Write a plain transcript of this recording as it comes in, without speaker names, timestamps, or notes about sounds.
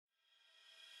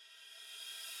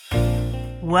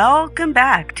Welcome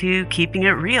back to Keeping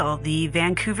It Real, the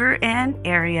Vancouver and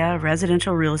area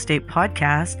residential real estate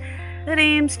podcast that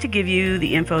aims to give you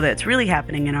the info that's really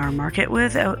happening in our market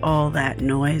without all that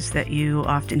noise that you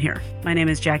often hear. My name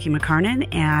is Jackie McCarnan,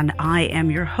 and I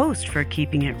am your host for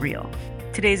Keeping It Real.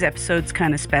 Today's episode's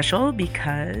kind of special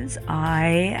because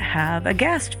I have a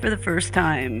guest for the first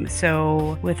time.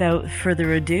 So without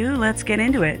further ado, let's get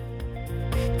into it.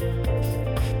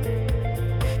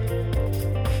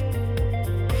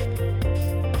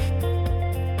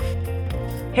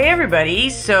 Hey everybody,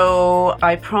 so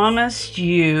I promised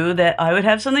you that I would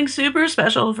have something super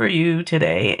special for you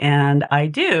today, and I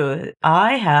do.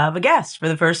 I have a guest for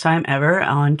the first time ever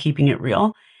on Keeping It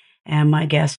Real, and my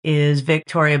guest is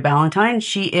Victoria Ballantyne.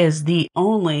 She is the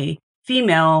only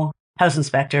female house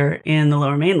inspector in the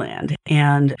Lower Mainland,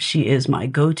 and she is my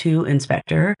go-to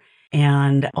inspector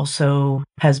and also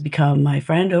has become my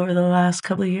friend over the last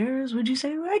couple of years. Would you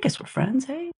say? I guess we're friends,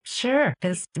 hey? Sure,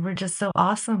 because we're just so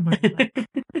awesome. We're like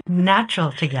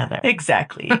natural together.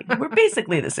 Exactly. We're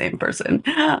basically the same person.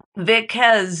 Vic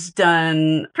has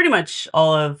done pretty much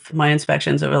all of my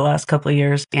inspections over the last couple of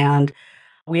years, and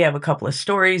we have a couple of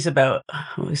stories about,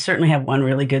 we certainly have one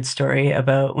really good story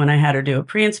about when I had her do a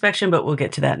pre-inspection, but we'll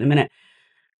get to that in a minute.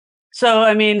 So,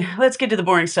 let's get to the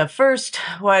boring stuff first.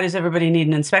 Why does everybody need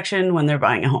an inspection when they're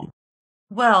buying a home?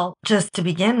 Well, just to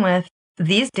begin with,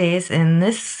 these days in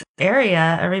this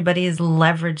area, everybody is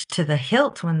leveraged to the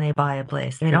hilt when they buy a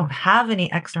place. They don't have any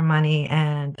extra money,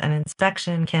 and an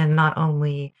inspection can not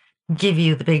only give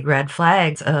you the big red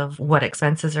flags of what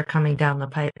expenses are coming down the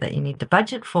pipe that you need to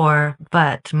budget for,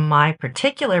 but my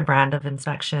particular brand of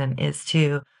inspection is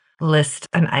to list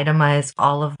and itemize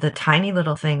all of the tiny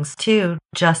little things too,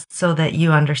 just so that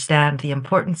you understand the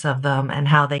importance of them and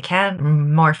how they can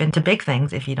morph into big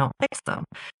things if you don't fix them.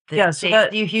 This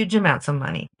saves you huge amounts of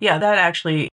money. Yeah, that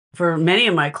actually, for many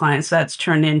of my clients, that's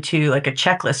turned into like a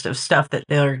checklist of stuff that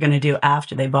they're going to do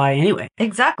after they buy anyway.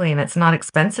 Exactly, and it's not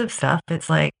expensive stuff. It's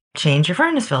like, change your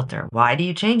furnace filter. Why do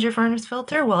you change your furnace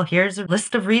filter? Well, here's a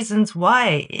list of reasons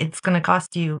why it's going to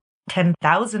cost you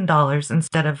 $10,000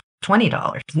 instead of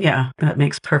 $20. Yeah, that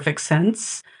makes perfect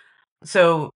sense.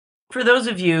 So for those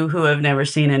of you who have never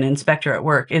seen an inspector at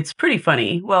work, it's pretty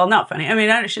funny. Well, not funny.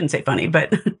 I shouldn't say funny,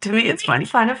 but to me, it's funny.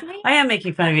 Fun of me? I am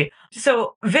making fun of you.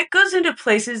 So Vic goes into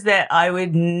places that I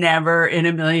would never in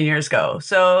a million years go.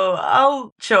 So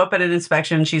I'll show up at an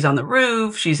inspection. She's on the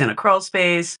roof. She's in a crawl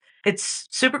space. It's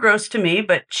super gross to me,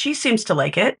 but she seems to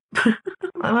like it.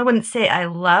 I wouldn't say I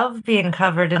love being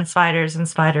covered in spiders and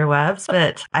spider webs,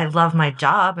 but I love my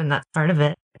job, and that's part of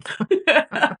it.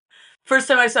 First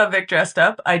time I saw Vic dressed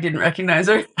up, I didn't recognize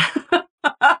her.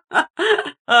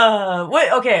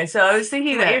 Okay, so I was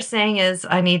thinking what you're saying is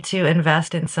I need to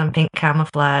invest in some pink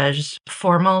camouflage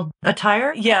formal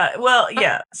attire? Yeah, well,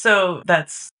 yeah. So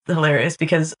that's hilarious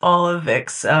because all of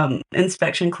Vic's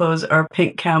inspection clothes are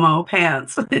pink camo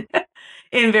pants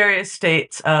in various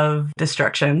states of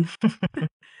destruction.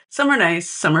 Some are nice,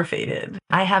 some are faded.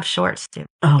 I have shorts too.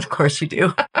 Oh, of course you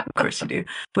do. Of course you do.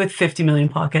 With 50 million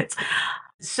pockets.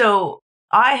 So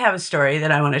I have a story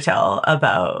that I want to tell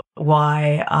about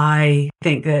why I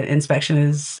think that inspection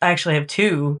is, I actually have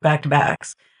two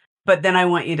back-to-backs. But then I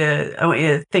want you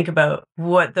to think about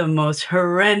what the most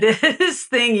horrendous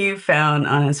thing you found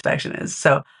on inspection is.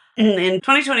 So in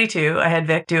 2022, I had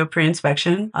Vic do a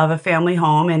pre-inspection of a family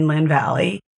home in Lynn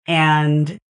Valley.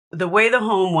 And the way the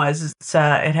home was,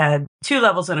 it had 2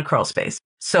 levels and a crawl space.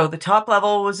 So the top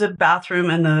level was a bathroom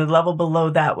and the level below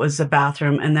that was a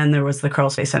bathroom. And then there was the crawl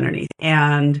space underneath.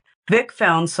 And Vic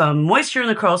found some moisture in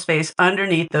the crawl space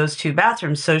underneath those 2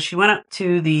 bathrooms. So she went up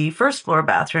to the first floor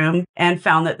bathroom and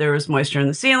found that there was moisture in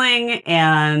the ceiling.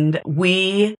 And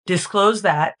we disclosed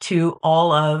that to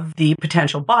all of the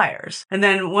potential buyers. And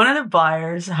then one of the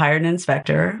buyers hired an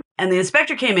inspector. And the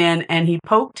inspector came in and he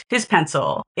poked his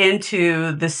pencil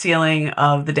into the ceiling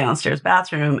of the downstairs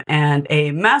bathroom, and a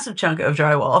massive chunk of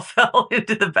drywall fell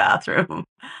into the bathroom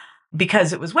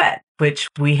because it was wet, which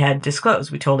we had disclosed.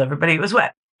 We told everybody it was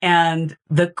wet. And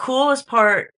the coolest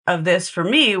part of this for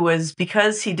me was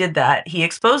because he did that, he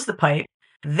exposed the pipe.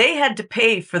 They had to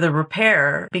pay for the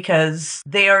repair because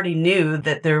they already knew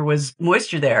that there was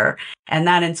moisture there. And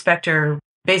that inspector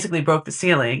basically broke the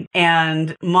ceiling.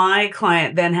 And my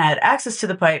client then had access to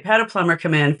the pipe, had a plumber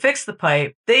come in, fix the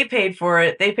pipe. They paid for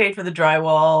it. They paid for the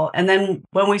drywall. And then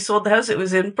when we sold the house, it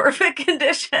was in perfect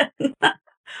condition,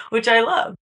 which I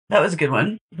love. That was a good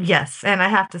one. Yes. And I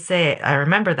have to say, I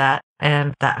remember that.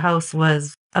 And that house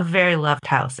was a very loved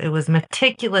house. It was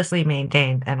meticulously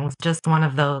maintained and was just one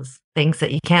of those things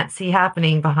that you can't see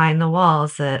happening behind the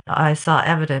walls that I saw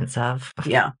evidence of.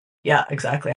 Yeah. Yeah,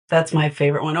 exactly. That's my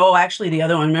favorite one. Oh, actually, the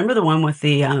other one. Remember the one with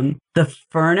the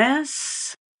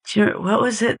furnace? What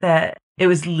was it that it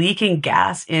was leaking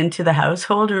gas into the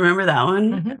household? Remember that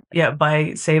one? Mm-hmm. Yeah,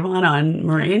 by Savon on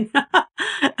Marine.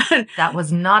 That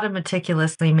was not a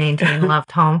meticulously maintained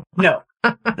loved home. No,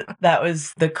 that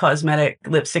was the cosmetic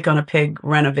lipstick on a pig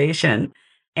renovation.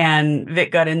 And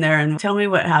Vic got in there and tell me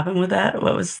what happened with that.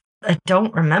 What was I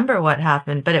don't remember what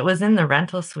happened, but it was in the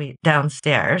rental suite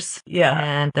downstairs. Yeah.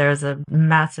 And there's a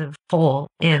massive hole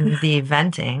in the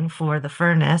venting for the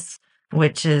furnace,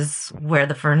 which is where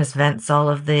the furnace vents all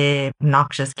of the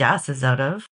noxious gases out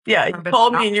of. Yeah, you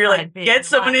called me and you're like, get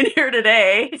someone in here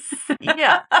today.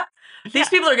 Yeah. These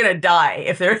people are going to die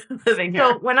if they're living here.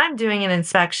 So when I'm doing an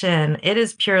inspection, it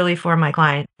is purely for my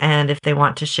client. And if they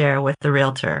want to share with the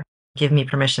realtor, give me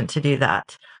permission to do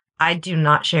that. I do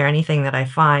not share anything that I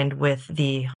find with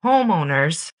the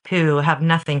homeowners who have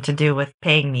nothing to do with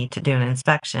paying me to do an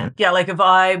inspection. Yeah, like if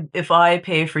I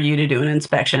pay for you to do an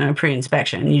inspection, a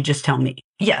pre-inspection, you just tell me.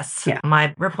 Yes. Yeah.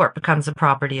 My report becomes a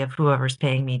property of whoever's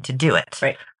paying me to do it.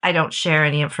 Right. I don't share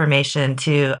any information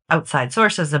to outside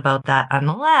sources about that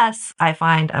unless I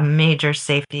find a major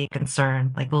safety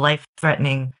concern, like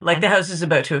life-threatening. Like the house is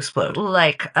about to explode.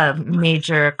 Like a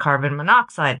major carbon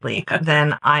monoxide leak.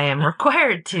 Then I am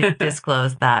required to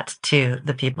disclose that to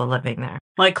the people living there.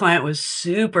 My client was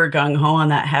super gung-ho on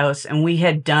that house, and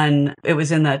it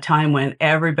was in the time when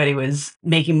everybody was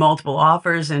making multiple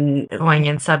offers and going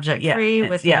in subject free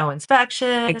with no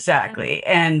inspection. Exactly.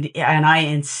 And I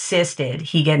insisted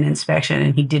he get an inspection,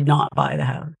 and he did not buy the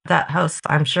house. That house,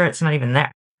 I'm sure it's not even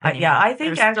there. I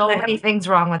think there's so many things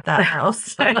wrong with that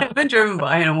house. I haven't driven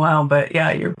by in a while, but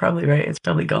yeah, you're probably right. It's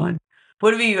probably gone.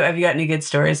 Have you got any good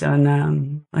stories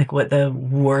on like what the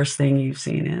worst thing you've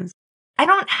seen is? I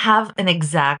don't have an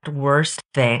exact worst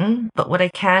thing, but what I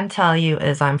can tell you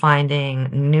is I'm finding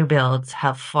new builds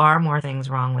have far more things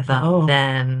wrong with them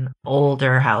than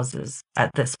older houses at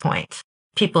this point.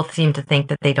 People seem to think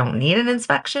that they don't need an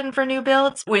inspection for new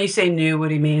builds. When you say new, what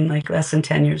do you mean? Like less than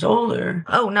 10 years old or?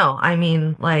 Oh, no. I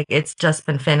mean, like it's just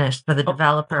been finished for the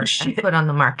developer and put on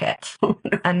the market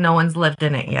and no one's lived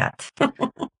in it yet.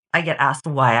 I get asked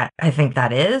why I think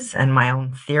that is. And my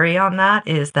own theory on that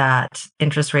is that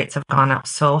interest rates have gone up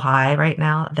so high right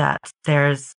now that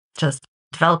there's just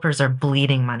developers are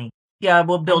bleeding money. Yeah,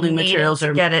 well, building materials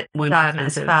are get it done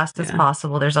as fast as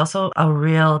possible. There's also a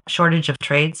real shortage of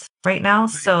trades right now. Right.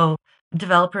 So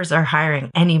developers are hiring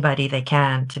anybody they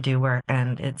can to do work,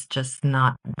 and it's just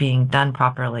not being done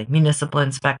properly. Municipal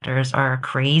inspectors are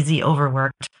crazy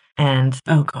overworked. And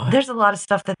there's a lot of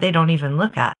stuff that they don't even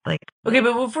look at. Like, okay,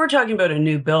 but if we're talking about a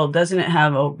new build, doesn't it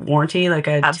have a warranty, like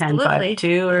a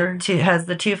 10-5-2 or? It has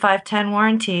the 2-5-10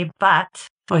 warranty, but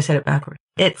I said it backwards.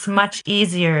 It's much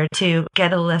easier to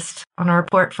get a list on a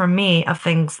report from me of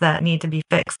things that need to be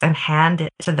fixed and hand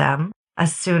it to them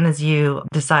as soon as you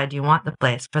decide you want the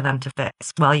place for them to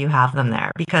fix while you have them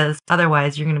there. Because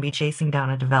otherwise you're going to be chasing down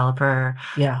a developer,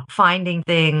 finding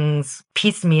things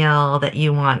piecemeal that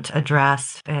you want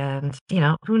addressed. And,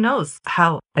 who knows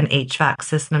how an HVAC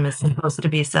system is supposed to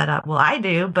be set up. Well, I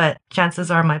do, but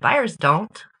chances are my buyers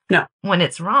don't. No. When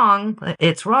it's wrong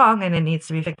and it needs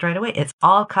to be fixed right away. It's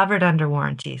all covered under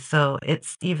warranty. So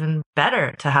it's even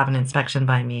better to have an inspection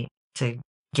by me to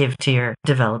give to your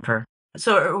developer.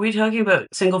 So are we talking about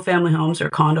single family homes or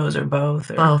condos or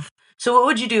both? Both. So what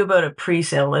would you do about a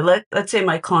pre-sale? Let's say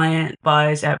my client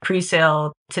buys at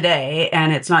pre-sale today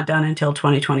and it's not done until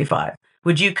 2025.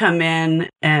 Would you come in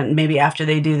and maybe after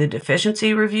they do the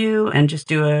deficiency review and just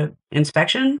do a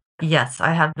inspection? Yes,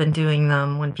 I have been doing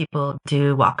them when people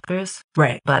do walkthroughs.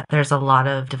 Right. But there's a lot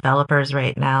of developers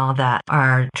right now that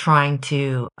are trying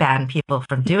to ban people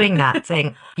from doing that,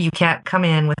 saying you can't come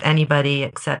in with anybody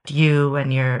except you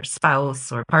and your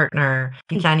spouse or partner.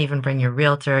 You can't even bring your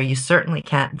realtor. You certainly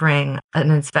can't bring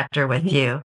an inspector with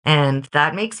you. And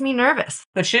that makes me nervous.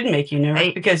 It shouldn't make you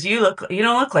nervous because you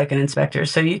don't look like an inspector,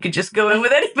 so you could just go in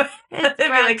with anybody. They'd be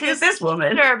like, who's this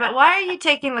woman? Sure, but why are you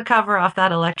taking the cover off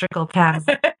that electrical panel?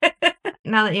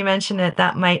 Now that you mention it,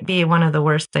 that might be one of the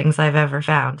worst things I've ever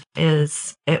found.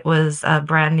 It was a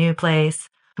brand new place.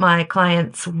 My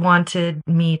clients wanted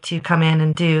me to come in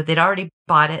and they'd already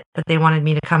bought it, but they wanted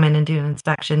me to come in and do an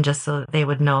inspection just so that they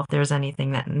would know if there was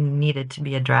anything that needed to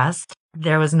be addressed.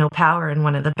 There was no power in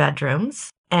one of the bedrooms.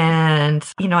 And,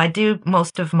 I do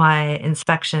most of my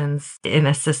inspections in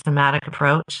a systematic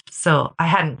approach. So I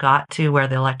hadn't got to where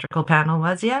the electrical panel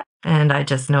was yet. And I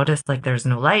just noticed like there's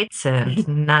no lights and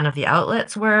none of the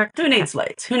outlets work. Who needs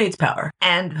lights? Who needs power?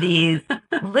 And the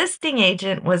listing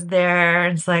agent was there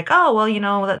and it's like, oh,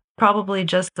 well, that's probably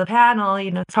just the panel,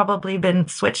 it's probably been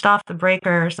switched off the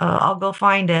breaker. So I'll go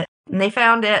find it. And they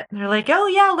found it. They're like, oh,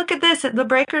 yeah, look at this. The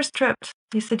breaker's tripped.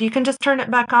 He said, you can just turn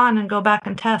it back on and go back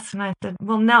and test. And I said,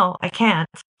 well, no, I can't.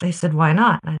 They said, why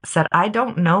not? I said, I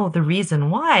don't know the reason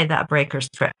why that breaker's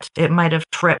tripped. It might have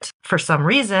tripped for some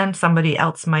reason. Somebody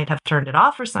else might have turned it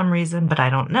off for some reason, but I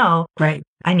don't know. Right.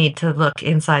 I need to look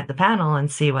inside the panel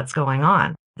and see what's going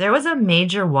on. There was a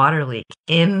major water leak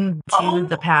into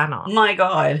the panel. My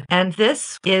God. And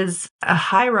this is a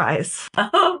high rise.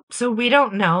 Oh. So we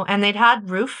don't know. And they'd had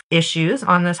roof issues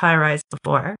on this high rise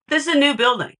before. This is a new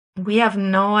building. We have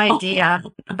no idea.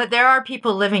 Oh. But there are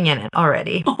people living in it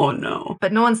already. Oh, no.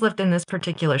 But no one's lived in this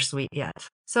particular suite yet.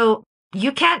 So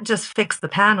you can't just fix the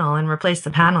panel and replace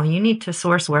the panel. You need to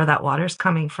source where that water's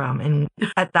coming from. And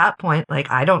at that point, like,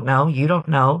 I don't know, you don't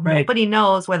know. Right. Nobody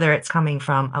knows whether it's coming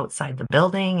from outside the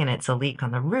building and it's a leak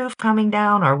on the roof coming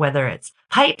down or whether it's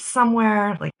pipes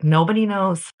somewhere. Like, nobody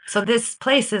knows. So this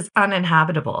place is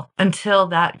uninhabitable until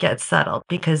that gets settled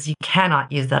because you cannot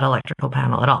use that electrical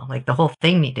panel at all. Like, the whole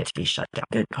thing needed to be shut down.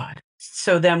 Good God.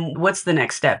 So then what's the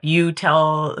next step? You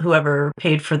tell whoever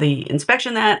paid for the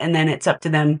inspection that, and then it's up to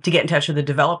them to get in touch with the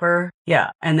developer. Yeah.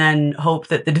 And then hope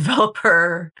that the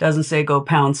developer doesn't say go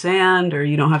pound sand, or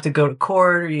you don't have to go to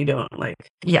court, or you don't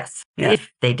Yes. Yeah.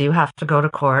 If they do have to go to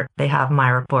court, they have my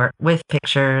report with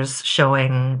pictures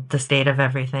showing the state of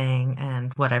everything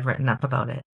and what I've written up about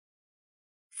it.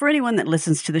 For anyone that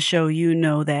listens to the show, you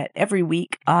know that every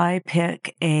week I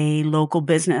pick a local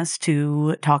business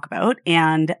to talk about.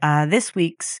 And this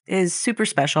week's is super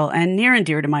special and near and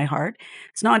dear to my heart.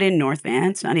 It's not in North Van.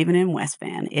 It's not even in West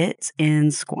Van. It's in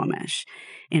Squamish.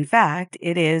 In fact,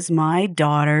 it is my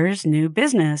daughter's new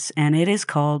business, and it is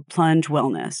called Plunge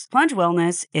Wellness. Plunge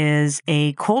Wellness is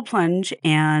a cold plunge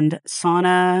and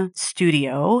sauna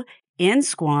studio in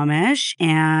Squamish,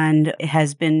 and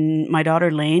my daughter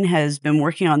Lane has been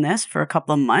working on this for a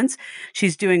couple of months.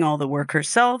 She's doing all the work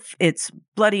herself. It's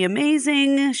bloody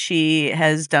amazing. She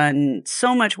has done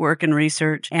so much work and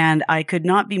research, and I could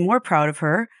not be more proud of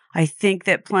her. I think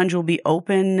that Plunge will be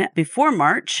open before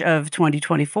March of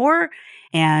 2024.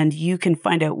 And you can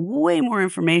find out way more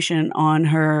information on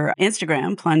her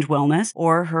Instagram, Plunge Wellness,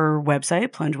 or her website,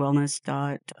 plungewellness.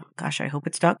 I hope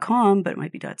it's .com, but it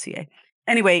might be .ca.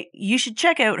 Anyway, you should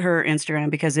check out her Instagram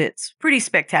because it's pretty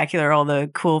spectacular, all the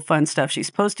cool, fun stuff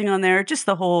she's posting on there. Just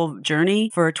the whole journey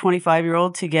for a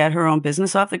 25-year-old to get her own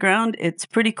business off the ground. It's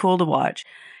pretty cool to watch.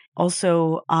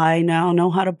 Also, I now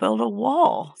know how to build a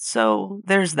wall. So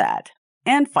there's that.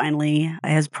 And finally,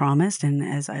 as promised, and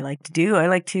as I like to do, I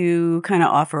like to kind of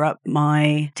offer up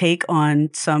my take on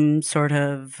some sort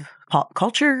of pop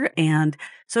culture. And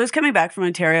so I was coming back from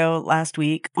Ontario last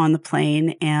week on the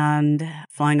plane and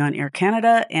flying on Air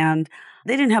Canada, and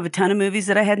they didn't have a ton of movies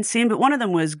that I hadn't seen, but one of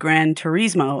them was Gran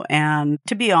Turismo. And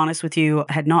to be honest with you,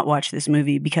 I had not watched this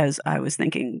movie because I was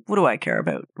thinking, what do I care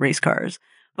about race cars?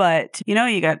 But,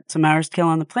 you got some hours to kill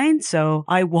on the plane. So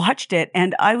I watched it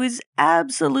and I was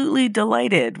absolutely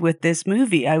delighted with this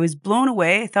movie. I was blown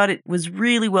away. I thought it was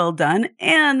really well done.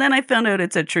 And then I found out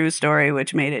it's a true story,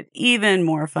 which made it even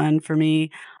more fun for me.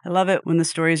 I love it when the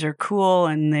stories are cool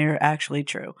and they're actually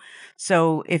true.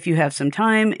 So if you have some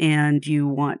time and you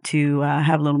want to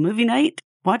have a little movie night,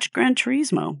 watch Gran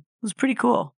Turismo. It was pretty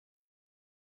cool.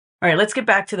 All right, let's get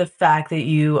back to the fact that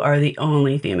you are the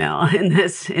only female in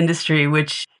this industry,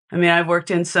 which, I've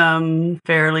worked in some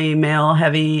fairly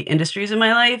male-heavy industries in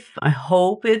my life. I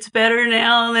hope it's better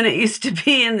now than it used to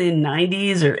be in the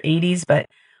 90s or 80s. But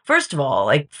first of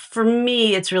all, for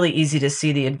me, it's really easy to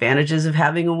see the advantages of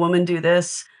having a woman do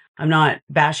this. I'm not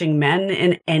bashing men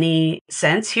in any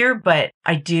sense here, but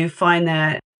I do find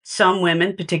that some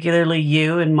women, particularly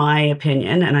you, in my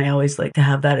opinion, and I always like to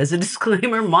have that as a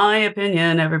disclaimer, my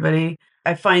opinion, everybody,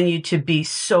 I find you to be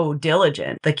so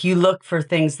diligent. You look for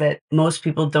things that most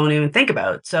people don't even think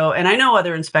about. So, and I know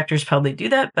other inspectors probably do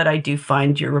that, but I do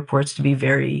find your reports to be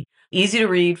very easy to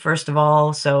read, first of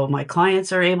all. So my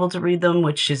clients are able to read them,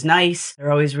 which is nice.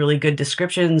 They're always really good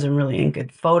descriptions and really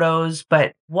good photos.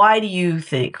 But why do you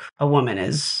think a woman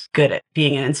is good at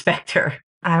being an inspector?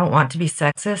 I don't want to be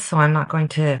sexist, so I'm not going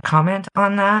to comment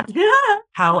on that.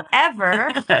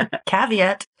 However,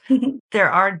 caveat, there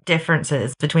are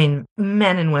differences between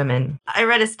men and women. I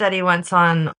read a study once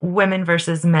on women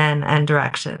versus men and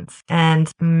directions.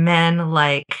 And men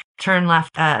like turn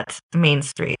left at Main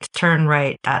Street, turn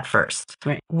right at First.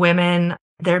 Right. Women,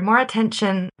 they're more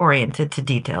attention oriented to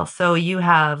detail. So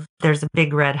there's a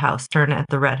big red house, turn at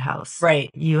the red house. Right.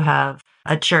 You have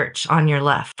a church on your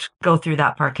left, go through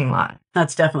that parking lot.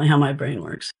 That's definitely how my brain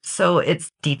works. So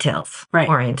it's details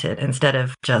oriented instead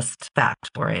of just fact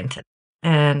oriented.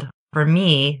 And for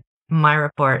me, my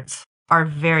reports are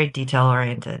very detail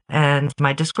oriented and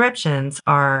my descriptions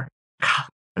are, I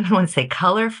don't want to say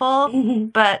colorful,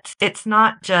 but it's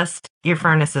not just your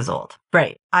furnace is old.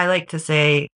 Right. I like to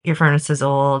say your furnace is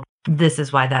old. This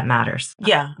is why that matters.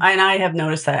 Yeah. And I have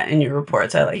noticed that in your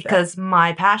reports. I like because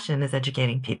my passion is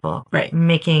educating people, right?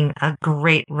 Making a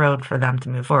great road for them to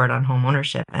move forward on home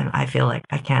ownership. And I feel like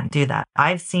I can't do that.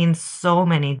 I've seen so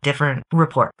many different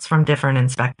reports from different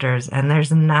inspectors and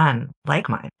there's none like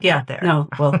mine out there. No,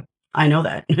 well, I know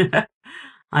that.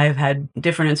 I've had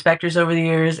different inspectors over the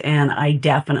years and I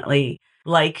definitely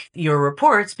like your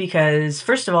reports because,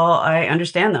 first of all, I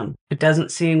understand them. It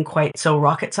doesn't seem quite so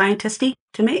rocket scientist-y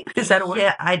to me. Is that a word?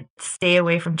 Yeah, I stay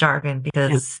away from jargon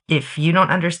because if you don't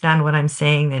understand what I'm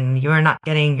saying, then you're not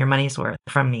getting your money's worth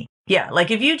from me. Yeah, like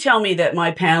if you tell me that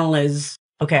my panel is,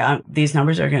 okay, these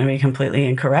numbers are going to be completely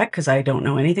incorrect because I don't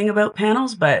know anything about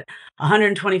panels, but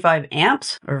 125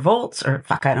 amps or volts or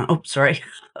fuck, I don't know. Oops, sorry.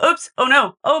 Oops. Oh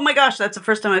no. Oh my gosh. That's the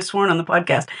first time I've sworn on the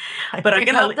podcast. But I'm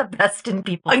going to the best in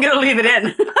people. I'm going to leave it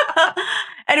in.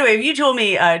 Anyway, if you told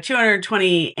me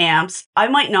 220 amps, I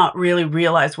might not really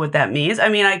realize what that means. I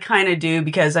mean, I kind of do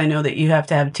because I know that you have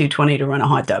to have 220 to run a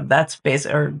hot tub. That's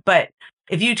basic. But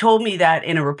if you told me that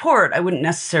in a report, I wouldn't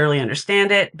necessarily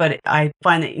understand it. But I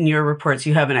find that in your reports,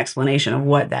 you have an explanation of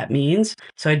what that means.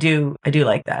 So I do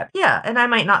like that. Yeah. And I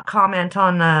might not comment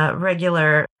on the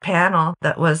regular panel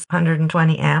that was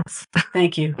 120 amps.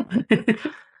 Thank you.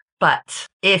 But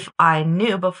if I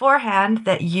knew beforehand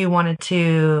that you wanted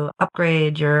to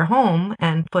upgrade your home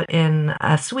and put in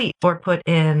a suite or put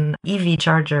in EV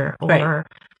charger or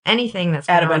anything that's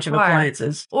add a bunch of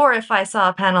appliances. Or if I saw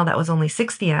a panel that was only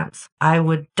 60 amps, I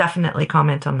would definitely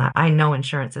comment on that. I know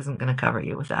insurance isn't going to cover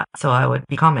you with that. So I would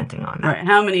be commenting on that. Right.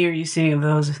 How many are you seeing of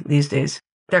those these days?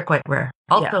 They're quite rare.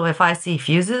 Also, if I see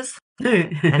fuses,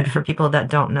 and for people that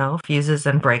don't know, fuses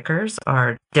and breakers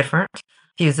are different.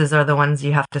 Fuses are the ones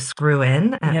you have to screw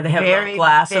in. Yeah, they have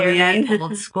glass at the end.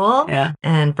 Old school. Yeah.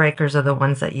 And breakers are the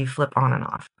ones that you flip on and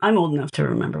off. I'm old enough to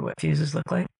remember what fuses look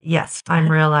like. Yes,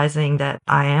 I'm realizing that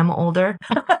I am older.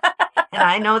 And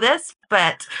I know this,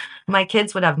 but my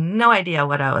kids would have no idea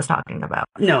what I was talking about.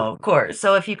 No, of course.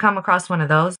 So if you come across one of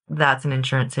those, that's an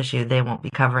insurance issue. They won't be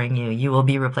covering you. You will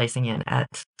be replacing it at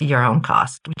your own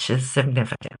cost, which is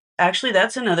significant. Actually,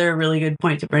 that's another really good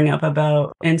point to bring up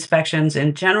about inspections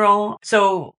in general.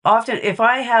 So often, if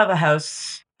I have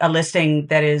a listing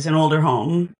that is an older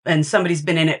home and somebody's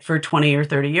been in it for 20 or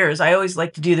 30 years, I always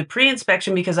like to do the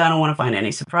pre-inspection because I don't want to find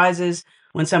any surprises.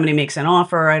 When somebody makes an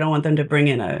offer, I don't want them to bring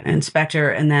in an inspector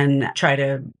and then try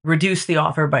to reduce the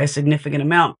offer by a significant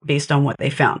amount based on what they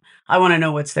found. I want to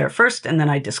know what's there first, and then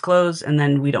I disclose, and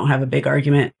then we don't have a big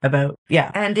argument about,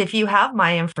 And if you have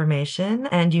my information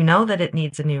and you know that it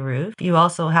needs a new roof, you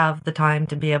also have the time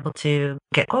to be able to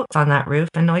get quotes on that roof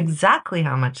and know exactly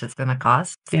how much it's going to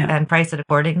cost and price it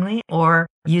accordingly, or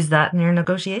use that in your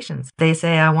negotiations. They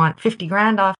say, I want 50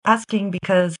 grand off asking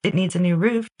because it needs a new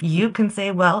roof. You can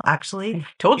say, well, actually,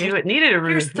 told you it needed a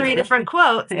roof. Here's 3 different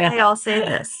quotes. They all say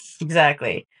this.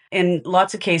 Exactly. In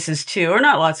lots of cases too, or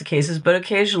not lots of cases, but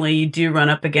occasionally you do run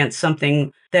up against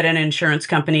something that an insurance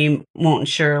company won't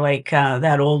insure, like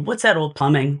what's that old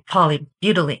plumbing?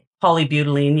 Polybutylene.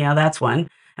 Polybutylene, yeah, that's one.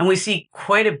 And we see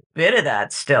quite a bit of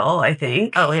that still, I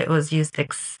think. Oh, it was used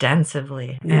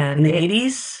extensively. In the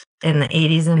 80s? In the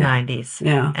 80s and 90s.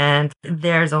 Yeah. And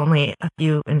there's only a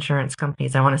few insurance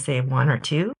companies, I want to say 1 or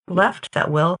 2 left that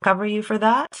will cover you for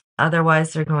that.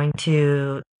 Otherwise, they're going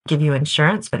to give you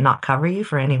insurance, but not cover you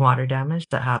for any water damage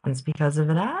that happens because of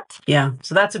that. Yeah.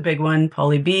 So that's a big one,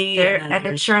 Poly B. And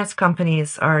insurance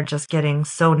companies are just getting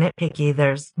so nitpicky.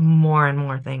 There's more and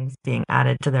more things being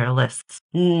added to their lists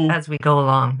as we go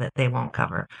along that they won't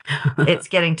cover. It's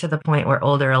getting to the point where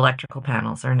older electrical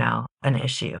panels are now an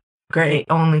issue. Great.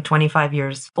 Only 25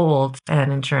 years old,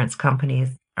 and insurance companies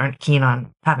aren't keen on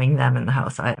having them in the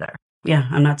house either. Yeah,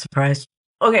 I'm not surprised.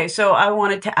 Okay, so I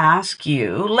wanted to ask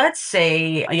you, let's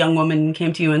say a young woman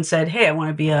came to you and said, hey, I want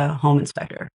to be a home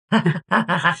inspector.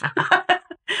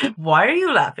 Why are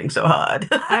you laughing so hard?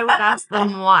 I would ask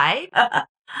them why.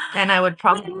 And I would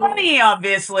probably money,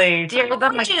 obviously. steer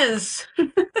them. Riches.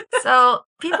 So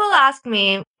people ask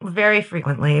me very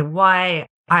frequently why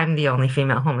I'm the only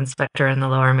female home inspector in the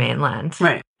Lower Mainland.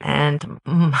 Right. And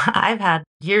I've had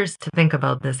years to think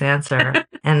about this answer.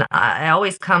 And I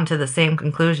always come to the same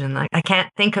conclusion. Like, I can't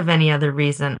think of any other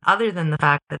reason other than the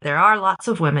fact that there are lots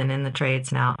of women in the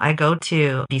trades now. I go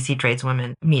to BC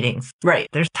tradeswomen meetings. Right.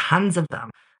 There's tons of them.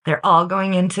 They're all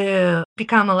going in to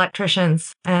become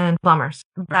electricians and plumbers.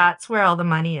 That's where all the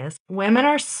money is. Women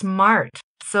are smart.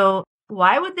 So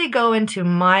why would they go into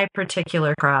my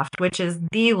particular craft, which is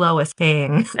the lowest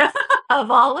paying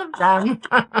of all of them?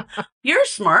 You're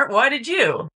smart. Why did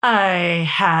you? I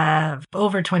have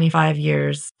over 25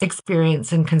 years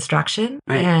experience in construction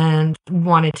and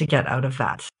wanted to get out of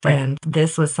that. Right. And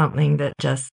this was something that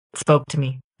just spoke to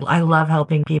me. I love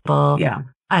helping people. Yeah.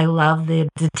 I love the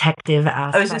detective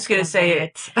aspect. I was just going to say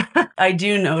it. I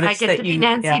do notice I get that to be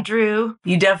Nancy Drew.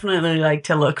 You definitely like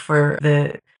to look for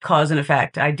the cause and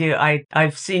effect. I do.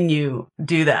 I've seen you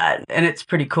do that, and it's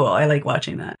pretty cool. I like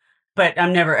watching that. But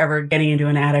I'm never ever getting into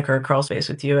an attic or a crawl space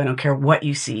with you. I don't care what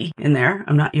you see in there.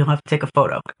 I'm not. You'll have to take a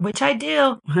photo. Which I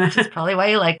do. Which is probably why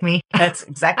you like me. That's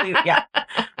exactly. Yeah.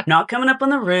 Not coming up on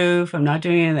the roof. I'm not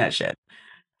doing any of that shit.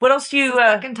 What else do you...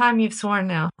 second time you've sworn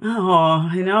now. Oh,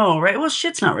 I know, right? Well,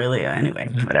 shit's not really... anyway,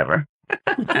 whatever.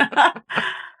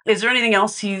 Is there anything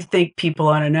else you think people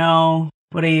ought to know?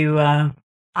 What are you... I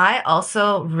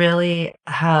also really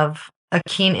have a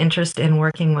keen interest in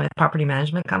working with property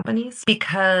management companies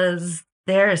because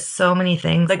there is so many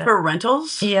things. Like for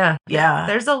rentals? Yeah. Yeah.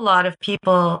 There's a lot of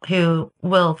people who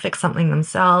will fix something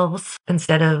themselves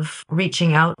instead of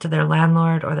reaching out to their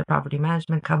landlord or their property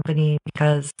management company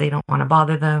because they don't want to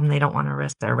bother them. They don't want to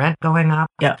risk their rent going up.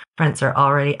 Yeah. Rents are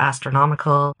already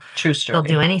astronomical. True story. They'll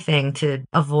do anything to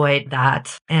avoid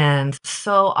that. And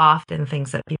so often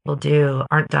things that people do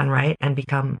aren't done right and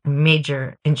become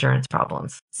major insurance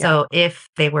problems. Yeah. So if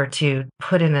they were to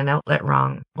put in an outlet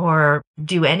wrong or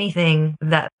do anything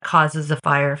that causes a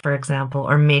fire, for example,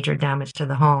 or major damage to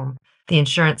the home, the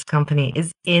insurance company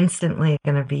is instantly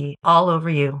going to be all over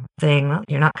you saying, well,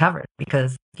 you're not covered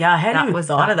because I hadn't even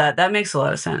thought of that. That makes a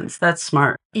lot of sense. That's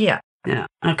smart. Yeah. Yeah.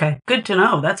 Okay. Good to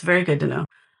know. That's very good to know.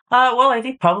 Well, I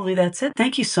think probably that's it.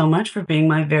 Thank you so much for being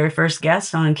my very first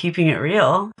guest on Keeping It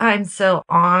Real. I'm so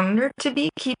honored to be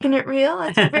Keeping It Real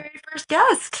as your very first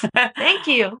guest. Thank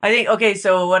you. I think, okay,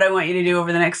 so what I want you to do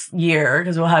over the next year,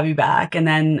 because we'll have you back, and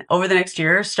then over the next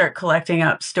year, start collecting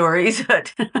up stories.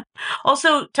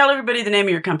 Also, tell everybody the name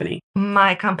of your company.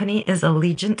 My company is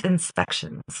Allegiant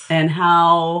Inspections. And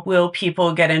how will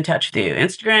people get in touch with you?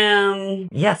 Instagram?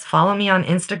 Yes, follow me on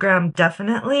Instagram,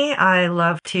 definitely. I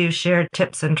love to share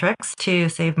tips and tricks to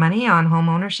save money on home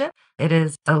ownership. It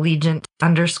is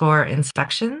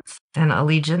Allegiant_inspections. And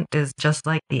Allegiant is just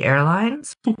like the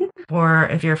airlines. Or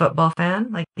if you're a football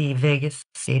fan, like the Vegas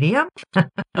Stadium.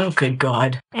 Oh, good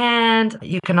God. And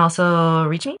you can also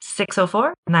reach me,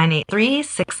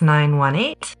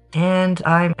 604-983-6918. And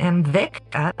I am Vic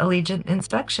at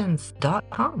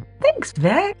AllegiantInspections.com. Thanks,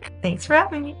 Vic. Thanks for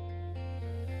having me.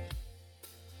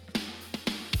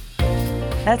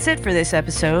 That's it for this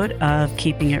episode of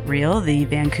Keeping It Real, the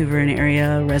Vancouver and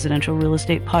area residential real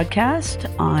estate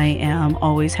podcast. I am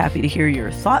always happy to hear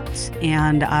your thoughts,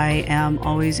 and I am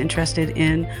always interested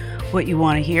in what you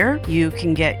want to hear. You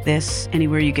can get this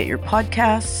anywhere you get your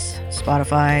podcasts,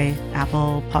 Spotify,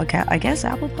 Apple Podcast, I guess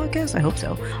Apple Podcasts, I hope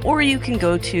so. Or you can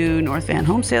go to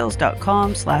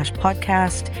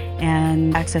northvanhomesales.com/podcast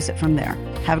and access it from there.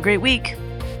 Have a great week.